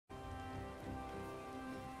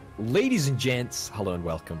Ladies and gents, hello and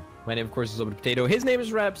welcome. My name, of course, is Open Potato. His name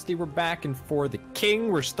is Rhapsody. We're back and for the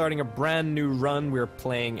King. We're starting a brand new run. We're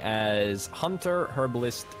playing as Hunter,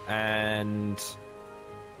 Herbalist, and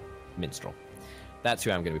Minstrel. That's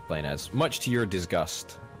who I'm going to be playing as, much to your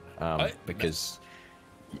disgust, because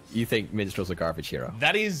you think Minstrel's a garbage hero.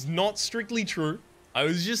 That is not strictly true. I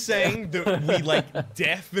was just saying that we,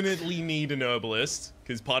 definitely need an Herbalist,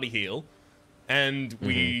 because party heal, and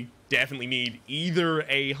we definitely need either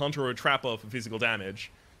a Hunter or a Trapper for physical damage.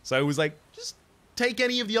 So I was like, just take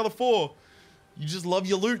any of the other four. You just love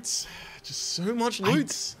your loots. Just so much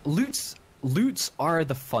loots. Loots are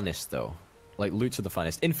the funnest, though. Like, loots are the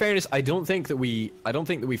funnest. In fairness, I don't think that we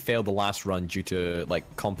failed the last run due to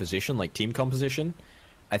composition, like team composition.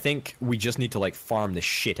 I think we just need to farm the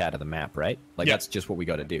shit out of the map, right? That's just what we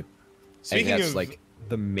got to do. Speaking that's of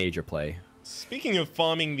the major play. Speaking of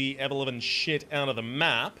farming the ever-loving shit out of the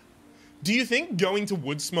map, do you think going to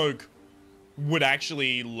Woodsmoke would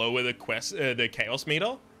actually lower the chaos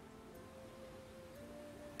meter?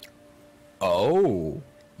 Oh,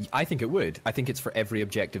 I think it would. I think it's for every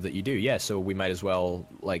objective that you do. Yeah, so we might as well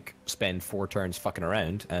spend 4 turns fucking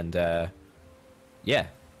around and yeah.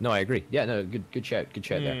 No, I agree. Yeah, no, good shout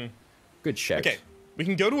there. Good shout. Okay, we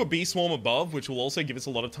can go to a bee swarm above, which will also give us a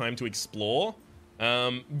lot of time to explore.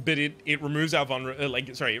 But it removes our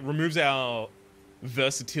it removes our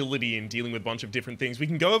versatility in dealing with a bunch of different things. We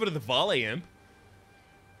can go over to the Vale Imp.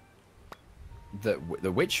 The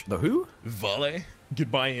which? The who? Vale.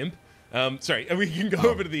 Goodbye, Imp. We can go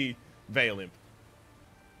over to the Vale Imp.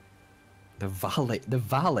 The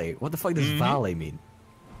Vale. What the fuck does Vale mean?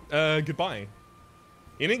 Goodbye.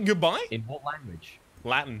 Isn't it goodbye? In what language?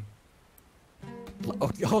 Latin.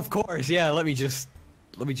 Oh, of course. Yeah. Let me just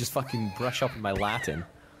fucking brush up on my Latin.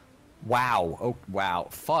 Wow. Oh, wow.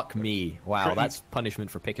 Fuck me. Wow. That's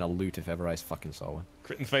punishment for picking a loot if ever I fucking saw one.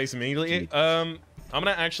 Crit in the face immediately. I'm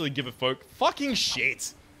gonna actually give a fucking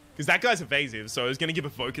shit. Because that guy's evasive, so I was gonna give a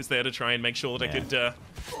focus there to try and make sure that I could,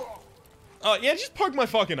 oh, yeah, just poke my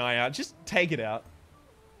fucking eye out. Just take it out.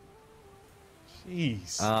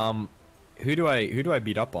 Jeez. Who do I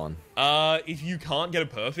beat up on? If you can't get a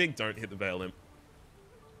perfect, don't hit the Veil Imp.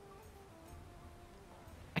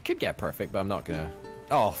 I could get perfect, but I'm not gonna.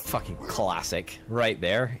 Oh, fucking classic. Right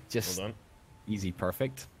there. Just well done. Easy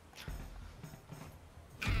perfect.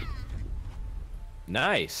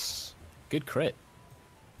 Nice. Good crit.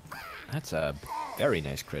 That's a very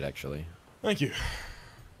nice crit, actually. Thank you.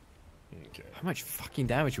 Okay. How much fucking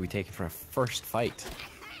damage are we taking for a first fight?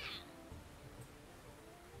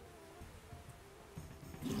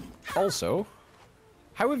 Also,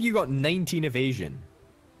 how have you got 19 evasion?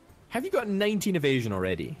 Have you got 19 evasion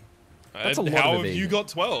already? That's a lot how of have evasion. you got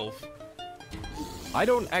 12? I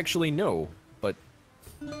don't actually know, but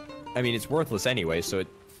I mean, it's worthless anyway, so it,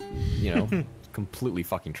 completely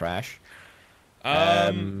fucking trash.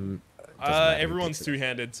 Everyone's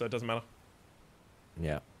two-handed, so it doesn't matter.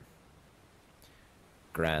 Yeah.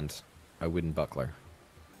 Grand. A wooden buckler.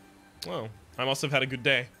 Well, I must have had a good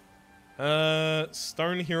day.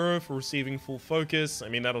 Stone Hero for receiving full focus. I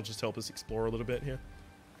mean, that'll just help us explore a little bit here.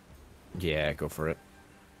 Yeah, go for it.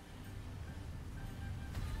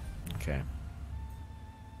 Okay.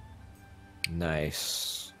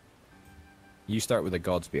 Nice. You start with a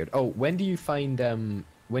God's Beard. Oh, when do you find,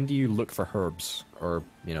 when do you look for herbs? Or,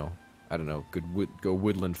 I don't know, go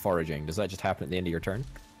woodland foraging. Does that just happen at the end of your turn?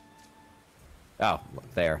 Oh,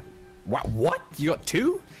 there. What? You got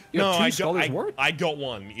 2? You got 2 Scholar's Word? I got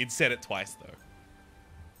 1. It said it twice, though.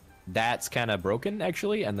 That's kind of broken,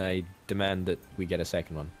 actually, and I demand that we get a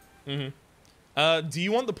second one. Do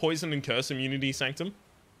you want the Poison and Curse Immunity Sanctum?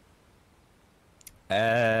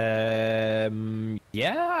 Yeah,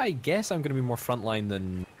 I guess I'm going to be more frontline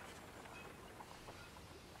than...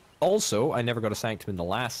 Also, I never got a Sanctum in the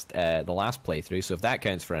last playthrough, so if that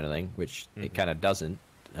counts for anything, which it kind of doesn't,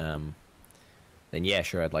 then yeah,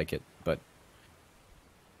 sure, I'd like it. But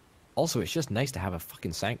also, it's just nice to have a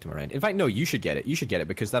fucking Sanctum around. In fact, no, you should get it. You should get it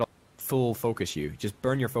because that'll full focus you. Just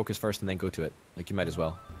burn your focus first and then go to it. You might as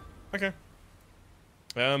well. Okay.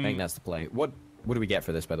 I think that's the play. What do we get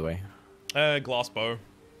for this, by the way? Glass bow.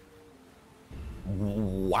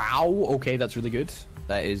 Wow. Okay, that's really good.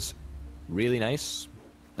 That is really nice.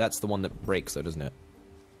 That's the one that breaks, though, doesn't it?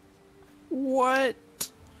 What?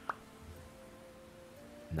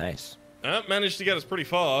 Nice. Managed to get us pretty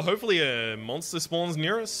far. Hopefully a monster spawns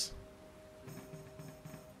near us.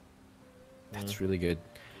 That's really good.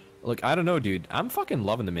 Look, I don't know, dude. I'm fucking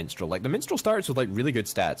loving the Minstrel. The Minstrel starts with, really good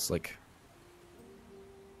stats.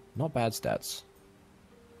 Not bad stats.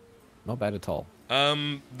 Not bad at all.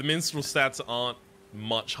 The Minstrel stats aren't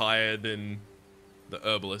much higher than the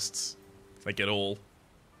herbalists. They get all.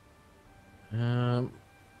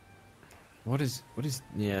 What is?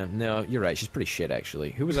 Yeah, no, you're right. She's pretty shit,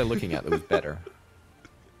 actually. Who was I looking at that was better?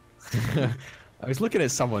 I was looking at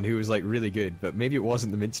someone who was like really good, but maybe it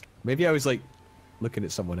wasn't the minstrel. Maybe I was like looking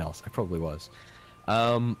at someone else. I probably was.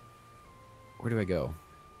 Where do I go?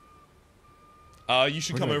 You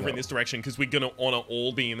should come over in this direction because we're gonna wanna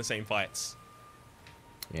all be in the same fights.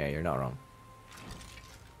 Yeah, you're not wrong.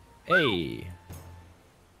 Hey.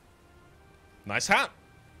 Nice hat.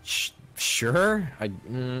 Sure.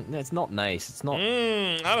 It's not nice. It's not.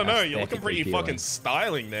 I don't know. You're looking pretty feeling. fucking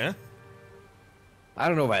styling there. I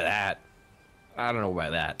don't know about that. I don't know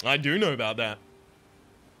about that. I do know about that.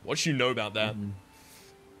 What you know about that?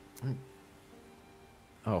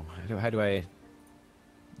 Oh, how do I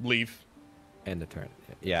Leave. end the turn?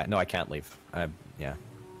 Yeah, no, I can't leave. Yeah.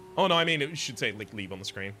 Oh no, I mean it should say like leave on the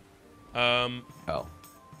screen. Oh.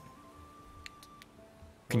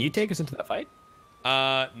 Can you take us into that fight?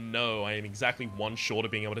 No, I am exactly one short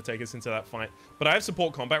of being able to take us into that fight. But I have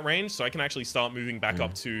support combat range, so I can actually start moving back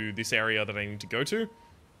up to this area that I need to go to.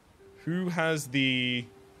 Who has the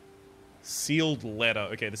sealed letter?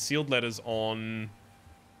 Okay, the sealed letter's on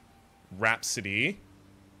Rhapsody.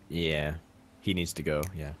 Yeah. He needs to go,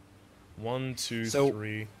 yeah. 1, 2, So,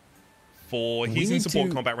 3, 4. He's in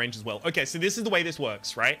support combat range as well. Okay, so this is the way this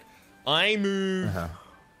works, right? I move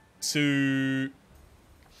to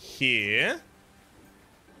here,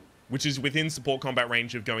 which is within support combat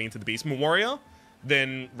range of going into the Beastman Warrior.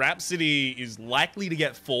 Then Rhapsody is likely to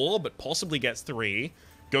get 4, but possibly gets 3.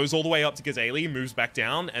 Goes all the way up to Gazali, moves back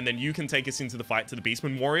down, and then you can take us into the fight to the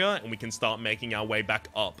Beastman Warrior, and we can start making our way back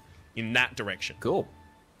up in that direction. Cool.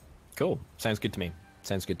 Cool. Sounds good to me.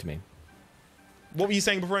 Sounds good to me. What were you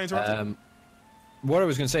saying before I interrupted? What I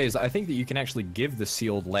was going to say is I think that you can actually give the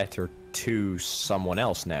sealed letter to someone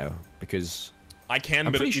else now, because... I can,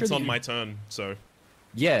 but it's on my turn, so...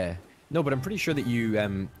 Yeah. No, but I'm pretty sure that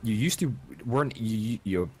you used to weren't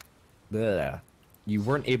you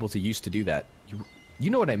weren't able to used to do that. You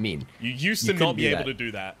know what I mean? You used to not be able to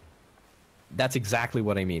do that. That's exactly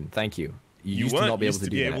what I mean. Thank you. You used weren't to not be able used to to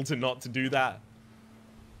do be that. able to not to do that.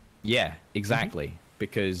 Yeah, exactly.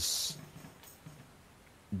 Because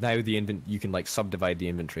now you can like subdivide the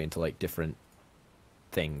inventory into like different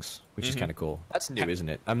things, which is kind of cool. That's new, isn't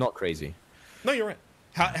it? I'm not crazy. No, you're right.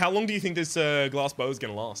 How long do you think this glass bow is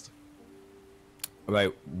going to last?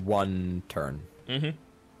 About 1 turn.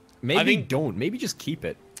 Maybe don't. Maybe just keep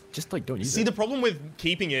it. Just like don't use it. See, the problem with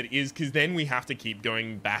keeping it is because then we have to keep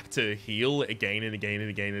going back to heal again and again and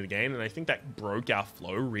again and again, and I think that broke our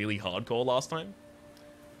flow really hardcore last time.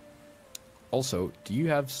 Also, do you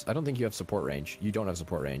have... I don't think you have support range. You don't have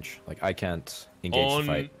support range. Like, I can't engage the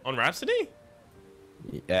fight. On Rhapsody?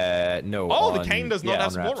 No. Oh, the cane does not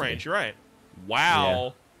have support range. You're right.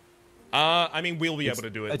 Wow. Yeah. I mean, we'll be able to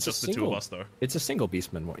do it. It's just the two of us, though. It's a single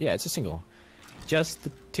Beastman. Yeah, it's a single. Just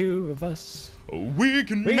the two of us. We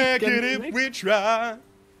can make it if we try.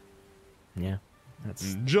 Yeah.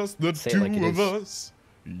 That's just the two of us.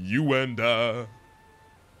 You and I.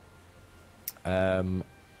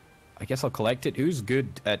 I guess I'll collect it. Who's good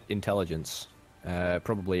at intelligence?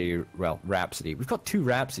 Probably, well, Rhapsody. We've got 2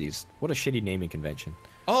 Rhapsodies. What a shitty naming convention.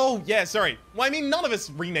 Oh, yeah, sorry. Well, I mean, none of us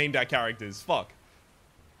renamed our characters. Fuck.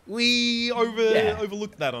 We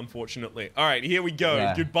overlooked that, unfortunately. All right, here we go.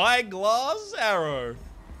 Yeah. Goodbye, Glass Arrow.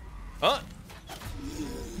 Huh?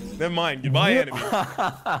 Never mind. Goodbye, enemy.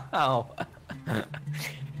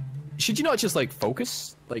 Should you not just, like,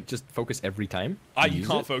 focus? Like, just focus every time? You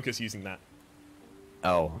can't focus using that.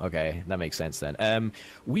 Oh, okay. That makes sense then.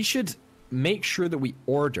 We should make sure that we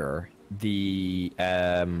order the...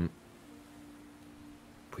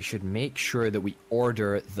 we should make sure that we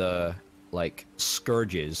order the, like,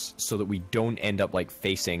 scourges so that we don't end up, like,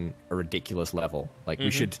 facing a ridiculous level. Like, we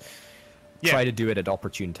should try to do it at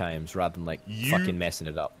opportune times rather than, like, fucking messing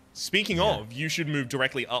it up. Speaking of, you should move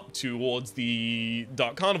directly up towards the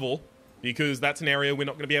Dark Carnival because that's an area we're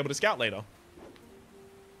not going to be able to scout later.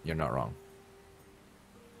 You're not wrong.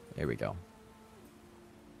 There we go.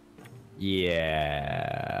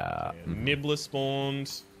 Yeah. Nibbler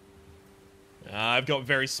spawned. I've got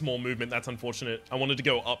very small movement. That's unfortunate. I wanted to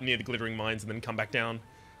go up near the Glittering Mines and then come back down.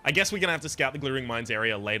 I guess we're going to have to scout the Glittering Mines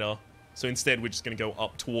area later. So instead, we're just going to go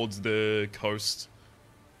up towards the coast.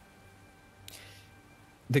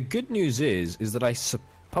 The good news is that I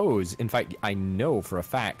suppose, in fact, I know for a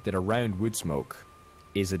fact that around Woodsmoke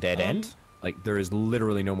is a dead end. Like, there is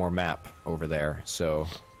literally no more map over there, so...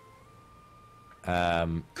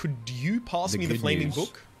 could you pass me the Flaming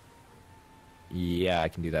Book? Yeah, I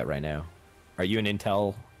can do that right now. Are you an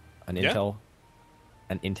Intel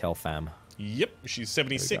fam? Yep, she's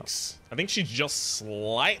 76. I think she's just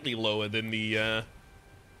slightly lower than the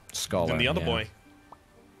Scholar. than the other boy.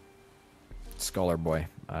 Scholar boy.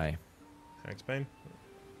 Aye. Axebane.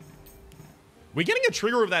 We're getting a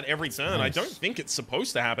trigger of that every turn. Nice. I don't think it's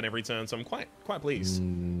supposed to happen every turn, so I'm quite pleased.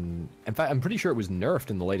 In fact, I'm pretty sure it was nerfed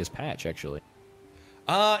in the latest patch, actually.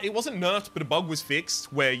 It wasn't nerfed, but a bug was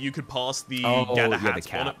fixed where you could pass the Oh, gather yeah, hats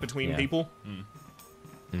the cap. on it between Yeah. people.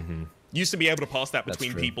 Used to be able to pass that That's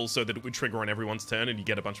between true. people so that it would trigger on everyone's turn and you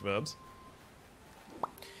get a bunch of herbs.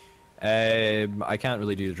 I can't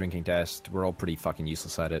really do the drinking test. We're all pretty fucking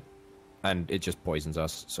useless at it. And it just poisons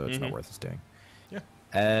us, so it's not worth us doing. Yeah.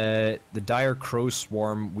 The Dire Crow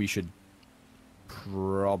Swarm we should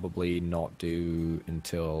probably not do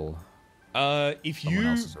until If someone you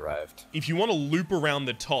else has arrived. if you want to loop around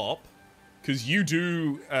the top, because you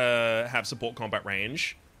do have support combat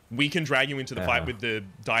range, we can drag you into the fight with the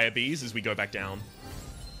Dire Bees as we go back down.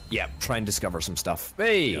 Yeah, try and discover some stuff.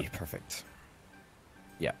 Hey, Yep. perfect.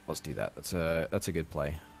 Yeah, let's do that. That's a good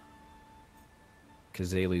play.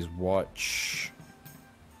 Kazali's Watch.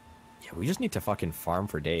 Yeah, we just need to fucking farm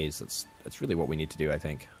for days. That's really what we need to do, I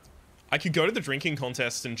think. I could go to the drinking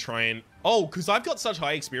contest and try and... Oh, because I've got such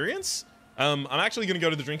high experience. I'm actually going to go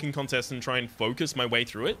to the drinking contest and try and focus my way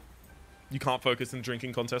through it. You can't focus in the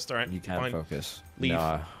drinking contest, alright? You can't fine. focus. Leave.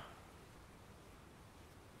 Nah.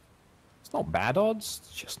 It's not bad odds,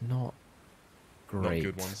 it's just not great.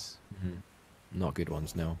 Not good ones. Not good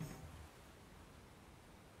ones, no.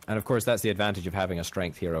 And of course, that's the advantage of having a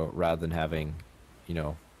strength hero rather than having, you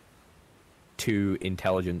know, 2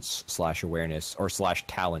 intelligence / awareness or /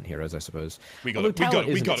 talent heroes, I suppose. We got Although it. We got talent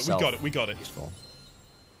it. We isn't got it. We got itself it. We got it. useful.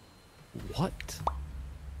 What?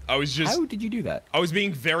 I was just... How did you do that? I was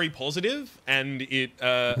being very positive, and it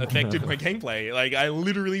affected my gameplay. Like, I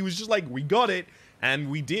literally was just like, we got it, and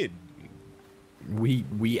we did.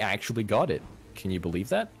 We actually got it. Can you believe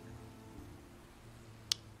that?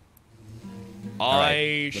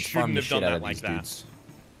 I Let's farm shouldn't the have shit done out that of like these that. dudes.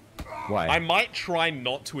 Why? I might try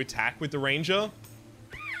not to attack with the ranger.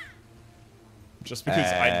 Just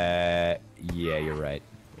because I... Yeah, you're right.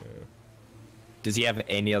 Does he have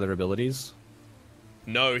any other abilities?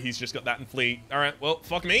 No, he's just got that in fleet. Alright, well,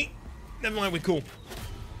 fuck me. Never mind, we're cool.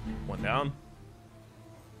 One down.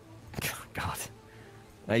 God.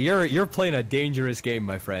 You're playing a dangerous game,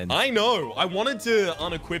 my friend. I know. I wanted to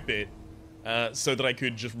unequip it so that I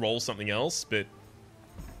could just roll something else, but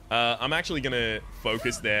I'm actually going to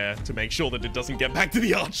focus there to make sure that it doesn't get back to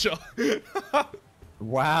the archer.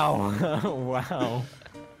 Wow. Wow.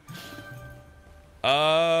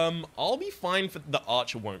 I'll be fine for the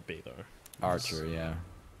archer won't be though. Archer, yeah.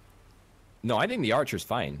 No, I think the archer's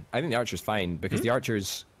fine. I think the archer's fine because the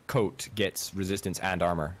archer's coat gets resistance and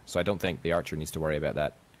armor, so I don't think the archer needs to worry about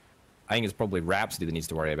that. I think it's probably Rhapsody that needs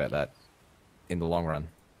to worry about that in the long run.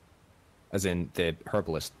 As in the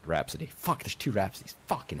herbalist Rhapsody. Fuck, there's 2 Rhapsodies.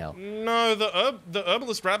 Fucking hell. No, the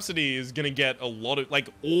herbalist Rhapsody is gonna get a lot of, like,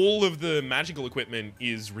 all of the magical equipment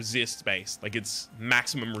is resist based. Like, it's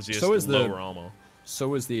maximum resist, So is lower armor.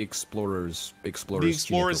 So is the Explorer's The tunic or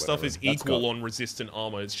explorer's stuff whatever. is That's equal got- on resistant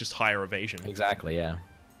armor. It's just higher evasion. Exactly, yeah.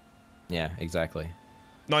 Yeah, exactly.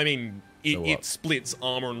 No, I mean it, So what? it splits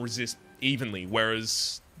armor and resist evenly,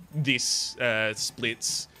 whereas this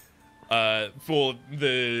splits for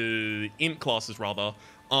the int classes rather.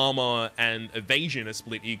 Armor and evasion are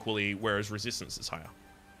split equally, whereas resistance is higher.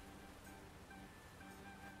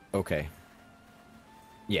 Okay.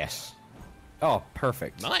 Yes. Oh,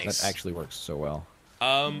 perfect. Nice. That actually works so well.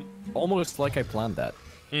 Um, Almost like I planned that.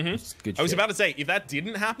 It's good I was shit. about to say, if that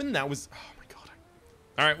didn't happen, that was... Oh my god.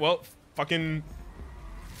 Alright, well, fucking...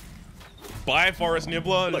 Bye, Forest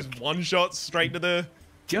Nibbler. Just one shot straight to the...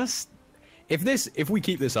 Just... If we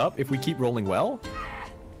keep this up, if we keep rolling well,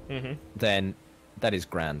 then that is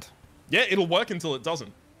grand. Yeah, it'll work until it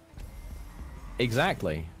doesn't.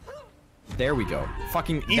 Exactly. There we go.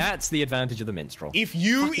 Fucking... that's the advantage of the minstrel. If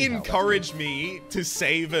you Fucking hell, encourage me to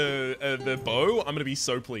save the bow, I'm gonna be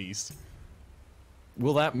so pleased.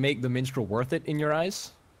 Will that make the minstrel worth it in your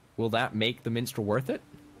eyes? Will that make the minstrel worth it?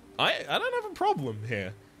 I don't have a problem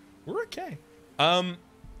here. We're okay.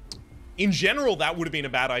 In general, that would have been a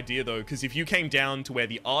bad idea, though, because if you came down to where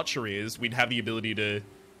the archer is, we'd have the ability to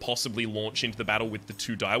possibly launch into the battle with the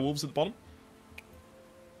 2 direwolves at the bottom.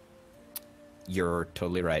 You're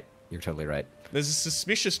totally right. You're totally right. There's a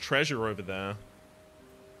suspicious treasure over there.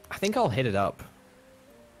 I think I'll hit it up.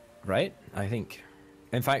 Right? I think.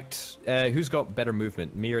 In fact, who's got better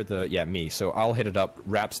movement? Me or the... Yeah, me. So I'll hit it up.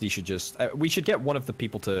 Rhapsody should just... we should get one of the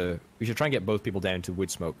people to... We should try and get both people down to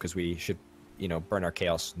wood smoke, because we should, you know, burn our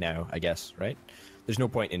chaos now, I guess, right? There's no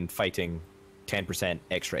point in fighting 10%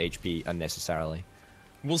 extra HP unnecessarily.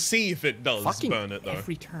 We'll see if it does Fucking burn it though.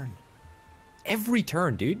 Every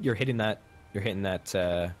turn, dude, you're hitting that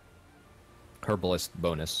herbalist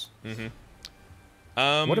bonus.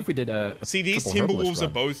 What if we did a see, these triple herbalist Timberwolves are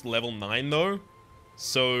run? both level 9 though,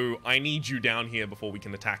 so I need you down here before we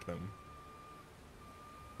can attack them.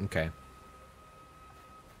 Okay.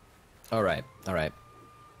 All right.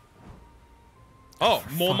 Oh,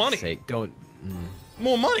 more Fuck's money! sake, don't.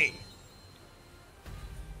 More money!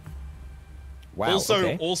 Wow. Also,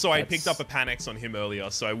 okay. I picked up a Panax on him earlier,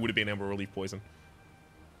 so I would have been able to relieve poison.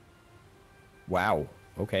 Wow.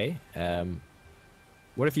 Okay.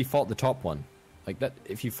 What if you fought the top one? Like that?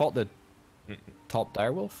 If you fought the top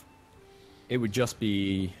direwolf, it would just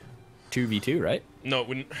be 2v2, right? No, it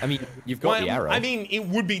wouldn't. I mean, you've got the arrow. I mean, it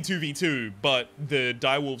would be 2v2, but the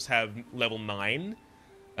direwolves have level 9.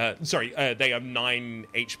 They have 9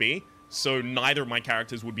 HP, so neither of my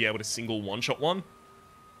characters would be able to single one-shot one.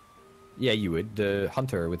 Yeah, you would. The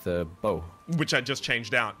hunter with the bow. Which I just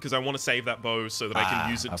changed out, because I want to save that bow so that I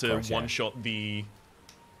can use it to course, yeah. one-shot the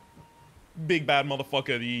big bad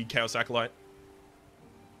motherfucker, the Chaos Acolyte.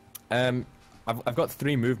 I've got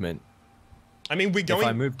 3 movement. I mean, If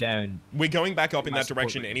I move down, we're going back up in My that support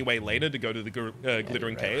direction range. anyway later to go to the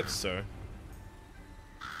Glittering right. Caves, so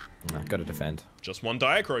I've got to defend. just one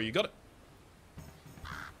Diacro, you got it.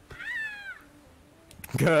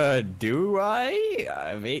 Good. Do I? I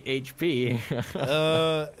have 8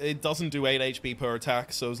 HP. It doesn't do 8 HP per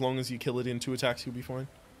attack, so as long as you kill it in 2 attacks, you'll be fine.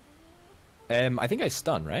 I think I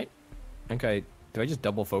stun, right? Okay. Do I just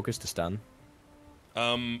double focus to stun?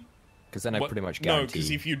 Because then I pretty much guarantee. No,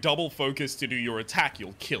 because if you double focus to do your attack,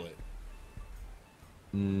 you'll kill it.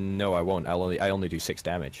 No, I won't. I only do 6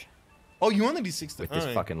 damage Oh, you only do 6 with this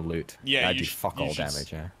fucking loot. Yeah, I you do sh- fuck you all should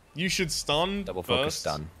damage. Yeah. You should stun Double first. focus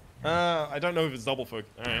stun. I don't know if it's double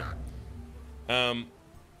focus. Alright. And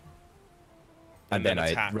then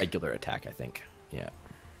attack. regular attack, I think. Yeah.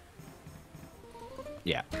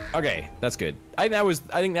 Yeah. Okay, that's good. I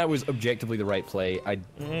think that was objectively the right play.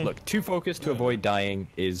 Look, 2 focus to avoid dying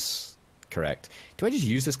is correct. Do I just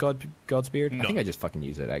use this God's Beard? No. I think I just fucking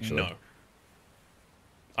use it actually. No.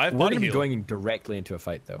 I have We're body gonna be heal. going directly into a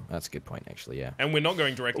fight though. That's a good point actually, yeah. And we're not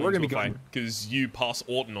going directly We're into a gonna be fight, because you pass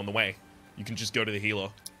Orton on the way. You can just go to the healer.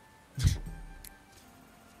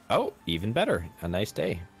 Oh, even better. A nice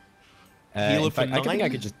day. Healer in for fact, I think I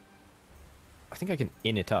 9? could just. I think I can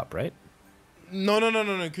in it up, right? No,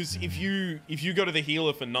 because if you go to the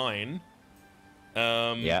healer for 9,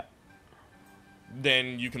 Yeah.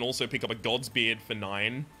 then you can also pick up a God's Beard for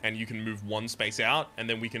 9, and you can move 1 space out, and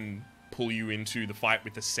then we can pull you into the fight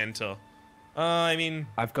with the center. I mean,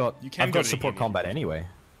 I've got You can I've go got to the support healer. combat anyway.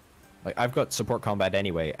 Like I've got support combat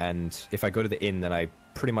anyway, and if I go to the inn, then I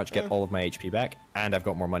pretty much get all of my HP back, and I've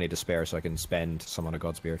got more money to spare, so I can spend some on a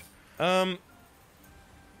God's Beard.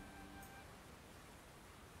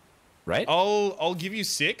 Right? I'll give you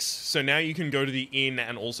 6, so now you can go to the inn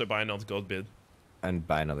and also buy another God's Beard. And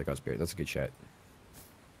buy another God's Beard. That's a good shout.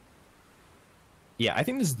 Yeah, I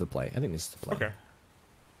think this is the play. Okay.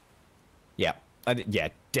 Yeah. Yeah,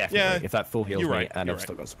 definitely. Yeah, if that full heals you're me, right, and you're I've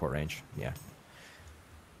still right. got support range. Yeah.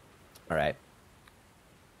 Alright.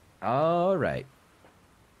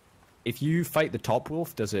 If you fight the top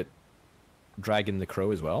wolf, does it drag in the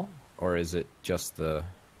crow as well? Or is it just the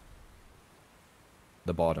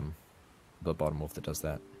bottom wolf that does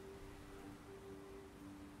that?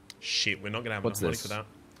 Shit, we're not gonna have What's enough this? money for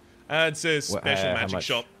that. It says special how magic much?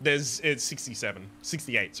 shop. It's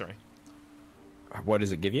 68, sorry. What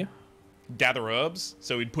does it give you? Gather herbs.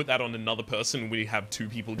 So we'd put that on another person. We have 2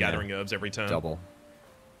 people gathering herbs every turn. Double.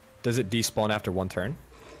 Does it despawn after 1 turn?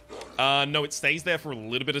 No, it stays there for a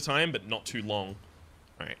little bit of time, but not too long.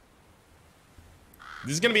 Alright.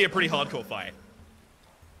 This is gonna be a pretty hardcore fight.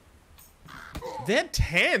 They're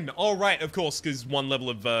 10! Oh, right, of course, because 1 level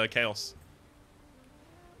of chaos.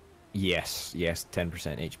 Yes, 10%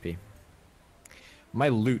 HP. My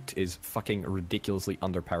loot is fucking ridiculously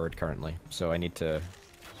underpowered currently, so I need to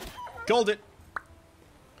Called it!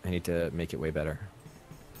 make it way better.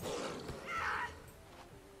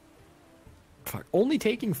 Fuck, only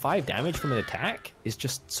taking 5 damage from an attack is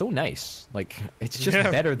just so nice. Like, it's just Yeah.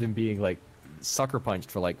 better than being, like, sucker punched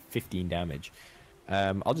for, like, 15 damage.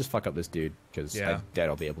 I'll just fuck up this dude, because Yeah. I doubt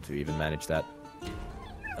I'll be able to even manage that.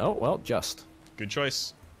 Oh, well, just. Good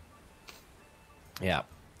choice. Yeah.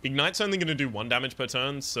 Ignite's only gonna do 1 damage per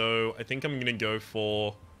turn, so I think I'm gonna go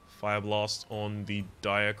for Fire Blast on the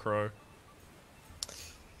Dire Crow.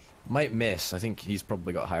 Might miss. I think he's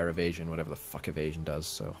probably got higher evasion, whatever the fuck evasion does,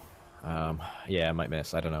 so... yeah, I might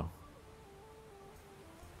miss. I don't know.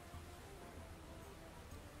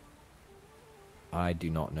 I do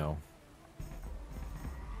not know.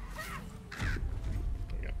 There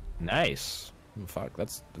we go. Nice. Oh, fuck,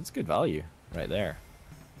 that's good value right there.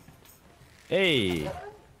 Hey.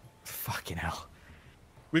 Fucking hell.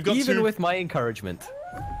 We've got Even two... with my encouragement.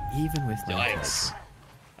 Even with my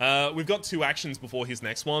Yikes. We've got 2 actions before his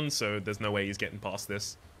next one, so there's no way he's getting past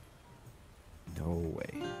this. No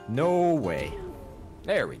way. No way.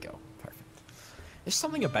 There we go. Perfect. There's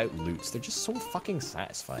something about loots. They're just so fucking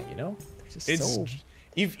satisfying, you know? They're just so...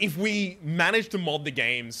 If we managed to mod the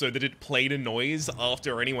game so that it played a noise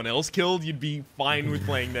after anyone else killed, you'd be fine with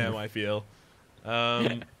playing them, I feel.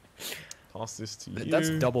 Pass this to you. That's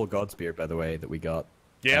double Godspear, by the way, that we got.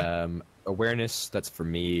 Yeah. Awareness, that's for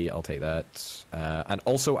me. I'll take that. And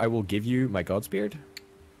also, I will give you my Godspear.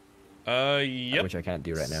 Yep. Which I can't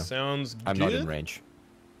do right now. Sounds good. I'm not in range.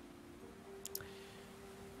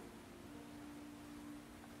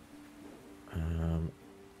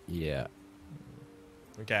 Yeah.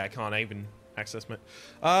 Okay, I can't even access my...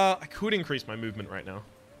 I could increase my movement right now.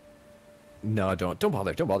 No, don't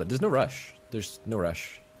bother. Don't bother. There's no rush. There's no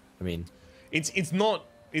rush. I mean... It's not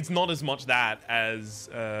as much that as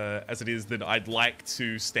it is that I'd like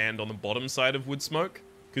to stand on the bottom side of Woodsmoke,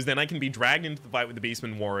 because then I can be dragged into the fight with the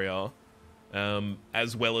Beastman Warrior,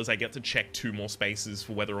 as well as I get to check 2 more spaces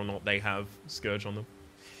for whether or not they have Scourge on them.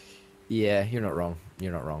 Yeah, you're not wrong.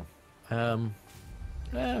 You're not wrong.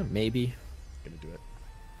 Maybe. Gonna do it.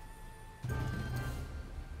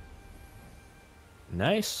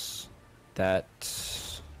 Nice. That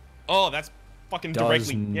Oh, that's fucking does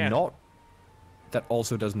directly... Yeah. not... That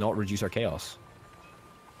also does not reduce our chaos.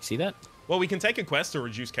 See that? Well, we can take a quest to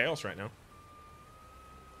reduce chaos right now.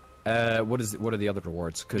 What are the other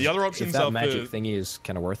rewards? Because The other options if that are magic for- thingy is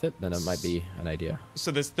kind of worth it, then it might be an idea.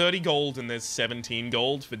 So there's 30 gold and there's 17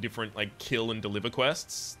 gold for different, like, kill and deliver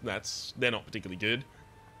quests. They're not particularly good.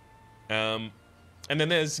 And then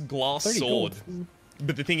there's Glass 30 Sword. gold.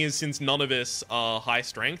 But the thing is, since none of us are high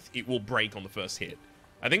strength, it will break on the first hit.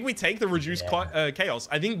 I think we take the reduced chaos.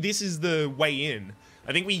 I think this is the way in.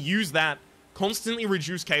 I think we use that, constantly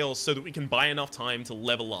reduce chaos so that we can buy enough time to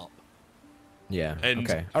level up. Yeah. And,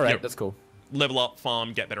 okay. All right. you know, That's cool. Level up,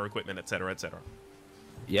 farm, get better equipment, etc., etc.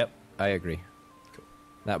 Yep. I agree. Cool.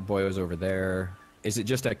 That boy was over there. Is it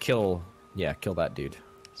just a kill? Yeah, kill that dude.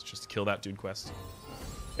 It's just to kill that dude quest.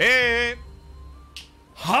 Hey!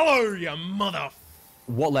 Hello, you mother...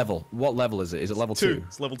 What level? What level is it? Is it level 2?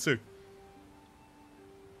 It's level 2.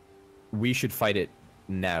 We should fight it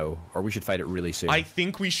now, or we should fight it really soon. I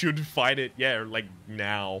think we should fight it, yeah, like,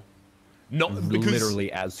 now. Not because...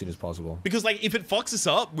 Literally as soon as possible. Because, like, if it fucks us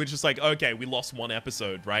up, we're just like, okay, we lost 1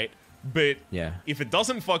 episode, right? But Yeah. if it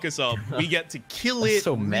doesn't fuck us up, we get to kill it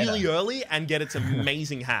so meta. really early and get its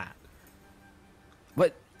amazing hat.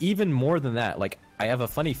 But even more than that, like, I have a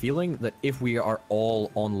funny feeling that if we are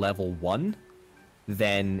all on level 1,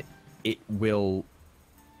 then it will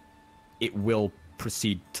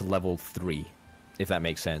proceed to level 3, if that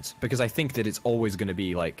makes sense. Because I think that it's always going to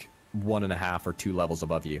be like 1.5 or 2 levels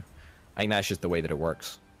above you. I think that's just the way that it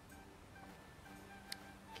works.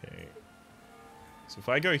 Okay. So if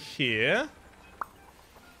I go here,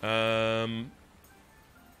 go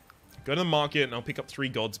to the market and I'll pick up 3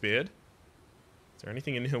 Godsbeard. Is there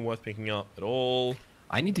anything in here worth picking up at all?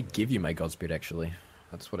 I need to give you my Godspear, actually.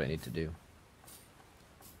 That's what I need to do.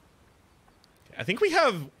 I think we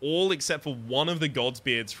have all except for 1 of the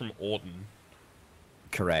Godsbeards from Orton.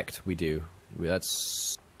 Correct, we do.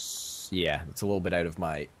 That's... Yeah, it's a little bit out of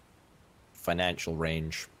my financial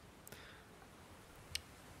range.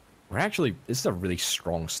 We're actually... This is a really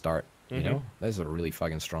strong start, you know? This is a really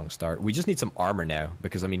fucking strong start. We just need some armor now,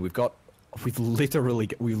 because, I mean, we've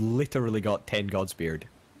literally got 10 Godspear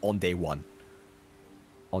on day 1.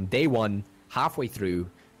 On day 1, halfway through,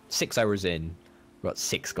 6 hours in, we got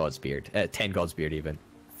 6 Godspear. 10 Godspear even.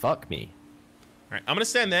 Fuck me. Alright, I'm gonna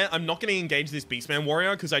stand there. I'm not gonna engage this Beastman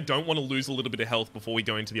Warrior, because I don't want to lose a little bit of health before we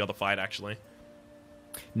go into the other fight, actually.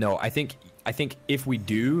 No, I think if we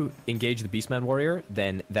do engage the Beastman Warrior,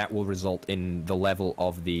 then that will result in the level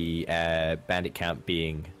of the bandit camp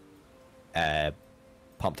being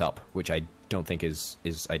pumped up, which I don't think is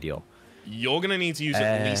ideal. You're gonna need to use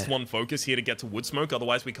at least 1 focus here to get to Woodsmoke,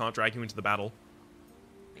 otherwise we can't drag you into the battle.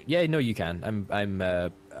 Yeah, no, you can.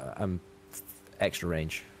 I'm extra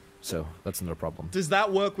range, so that's not a problem. Does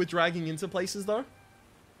that work with dragging into places, though?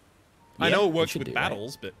 I Yeah, know it it works should with do,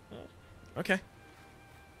 battles, but... Okay.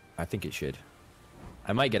 I think it should.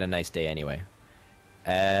 I might get a nice day anyway.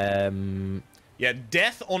 Yeah,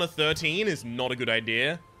 death on a 13 is not a good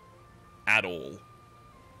idea. At all.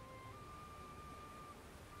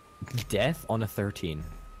 Death on a 13.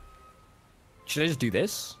 Should I just do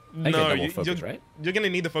this? I get No, double focus, right? you're gonna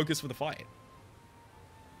need the focus for the fight.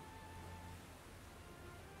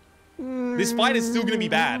 This fight is still gonna be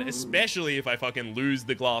bad, especially if I fucking lose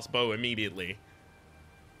the glass bow immediately.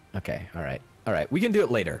 Okay, all right. All right, we can do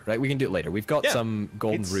it later, right? We can do it later. We've got some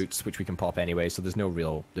golden roots which we can pop anyway, so there's no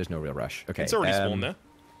real rush. Okay. It's already spawned there.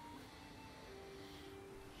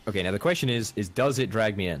 Okay, now the question is does it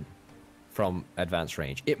drag me in from advanced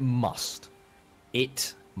range? It must.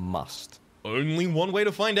 It must. Only one way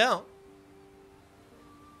to find out.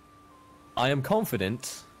 I am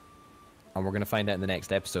confident, and we're going to find out in the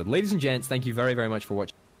next episode. Ladies and gents, thank you very, very much for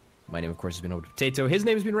watching. My name, of course, has been Old Potato. His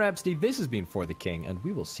name has been Rhapsody. This has been For the King, and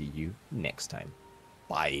we will see you next time.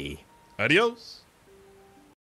 Bye. Adios.